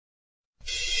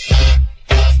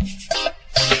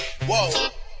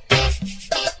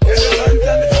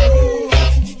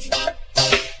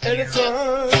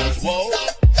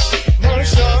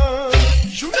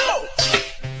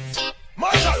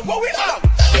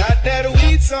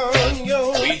song,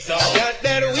 yo. Weed song. I got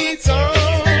that weed song.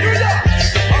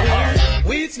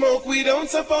 Weed smoke, we don't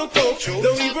support coke.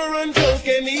 Don't even run joke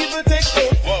and even take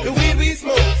coke. The weed we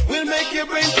smoke will make your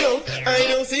brain float. I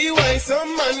don't see why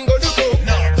some man go to coke.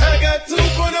 I got 2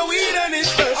 for the weed and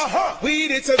it's fresh.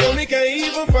 Weed it's a don't make I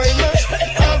even find much.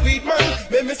 All weed man,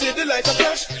 make me see the light a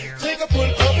flash. Take a pull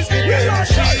off his big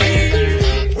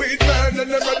man. Weed man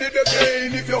and never did the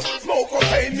pain. If you smoke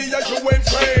cocaine, me and you ain't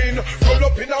train. Roll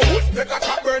up in a wood, make a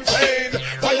cat burn pain.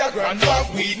 Buy a grand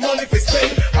bag weed, money for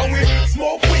spend. And we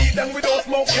smoke weed and we don't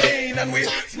smoke cane. And we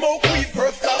smoke weed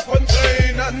first class on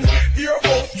plane. And your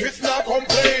folks just not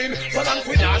complain. So long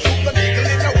we not shoot the needle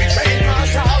in the weed pain,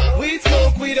 Marshall. Weed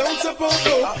smoke, we don't support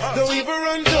coke. Don't even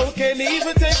run joke, can't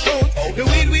even take coke. The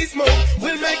weed we smoke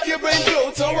will make your brain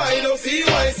float. So I don't see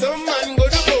why some man go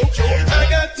to coke. I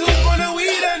got 2 for the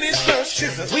weed and it's flash.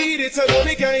 Weed it's a don't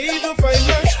make I even find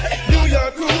much. New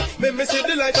York crew, make me see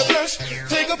the light a flash.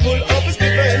 Take a pull off his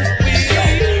big man.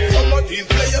 Some of these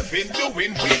players been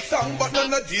doing weed song, but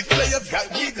none of these players got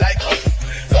weed like us.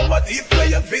 Some of these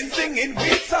players been singing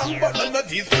weed song, but none of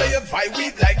these players buy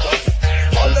weed like us.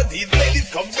 All of these ladies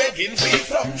come begging weed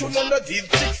song, to none of these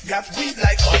chicks got weed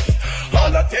like us.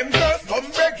 All of them girls come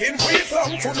begging weed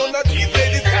song, to none of these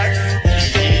ladies got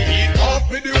weed.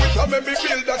 Off me the wit and make me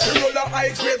feel that you roll a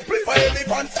high grade split for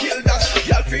elephant skill that.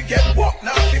 Y'all forget what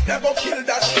now, if never kill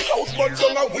that. House burn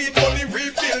down a weed money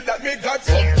refill that. Me got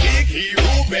some big hero,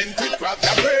 Ben quit craft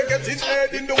that pray, get his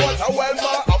head in the water while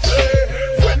ma a play.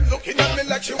 Friends looking at me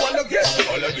like she wanna get.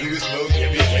 All I do is smoke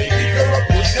every day, give her a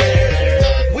good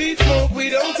day. Weed smoke,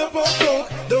 we don't support coke.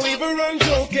 Don't even run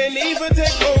joke, can't even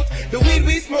take coke. The weed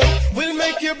we smoke will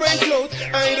make your brain float.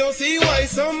 I don't see why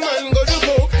some man go to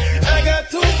coke. I got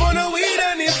 2 for the weed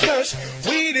and it's flash.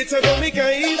 Weed it's a don't make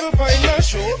I even find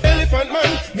much. Elephant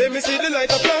man, make me see the light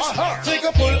a flash. Take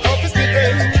a pull off his big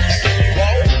end.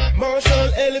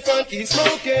 Marshall, elephant keep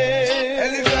smoking.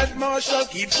 Elephant Marshall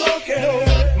keep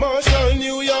smoking. Marshall,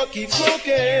 New York keep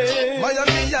smoking.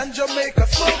 Miami and Jamaica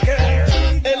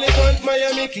smoking. Elephant,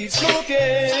 Miami keep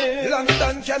smoking.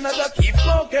 London, Canada keep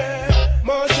smoking.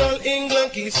 Marshall,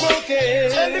 England keep smoking.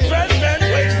 Elephant man,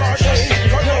 wait, Marshall keep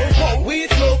smoking.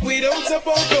 Weed smoke, we don't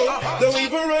support coke. Don't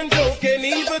even run joke, can't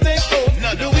even take coke.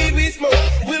 The weed we smoke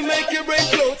will make your brain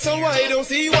float. So I don't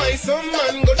see why some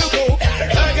man go to coke.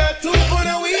 I got 2 for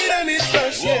the weed and it's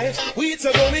flash, yeah. Weed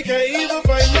so don't make I even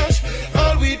find much.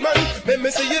 All weed man, make me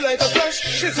see you like a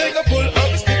flash. Take a pull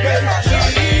up, stick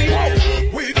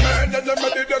and weed man and never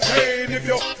did the cane. If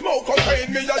you smoke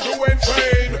cocaine, me and you ain't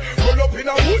train. Roll up in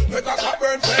a wood, make a cat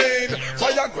burn pain.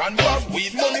 Buy a grand bag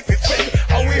weed, money for spend.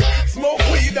 And we smoke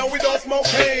weed and we don't smoke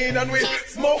cane. And we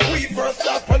smoke weed first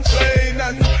class on plane.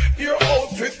 And your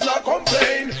old twist not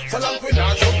complain. So long we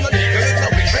not shoot the nigga in the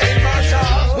weed pain,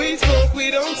 Marshall. weed smoke,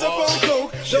 we don't support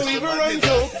coke. Don't even run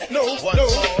joke,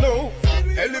 no.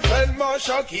 Elephant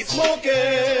Marshall keep smoking.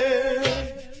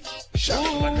 Shout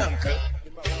my uncle.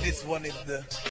 This one is the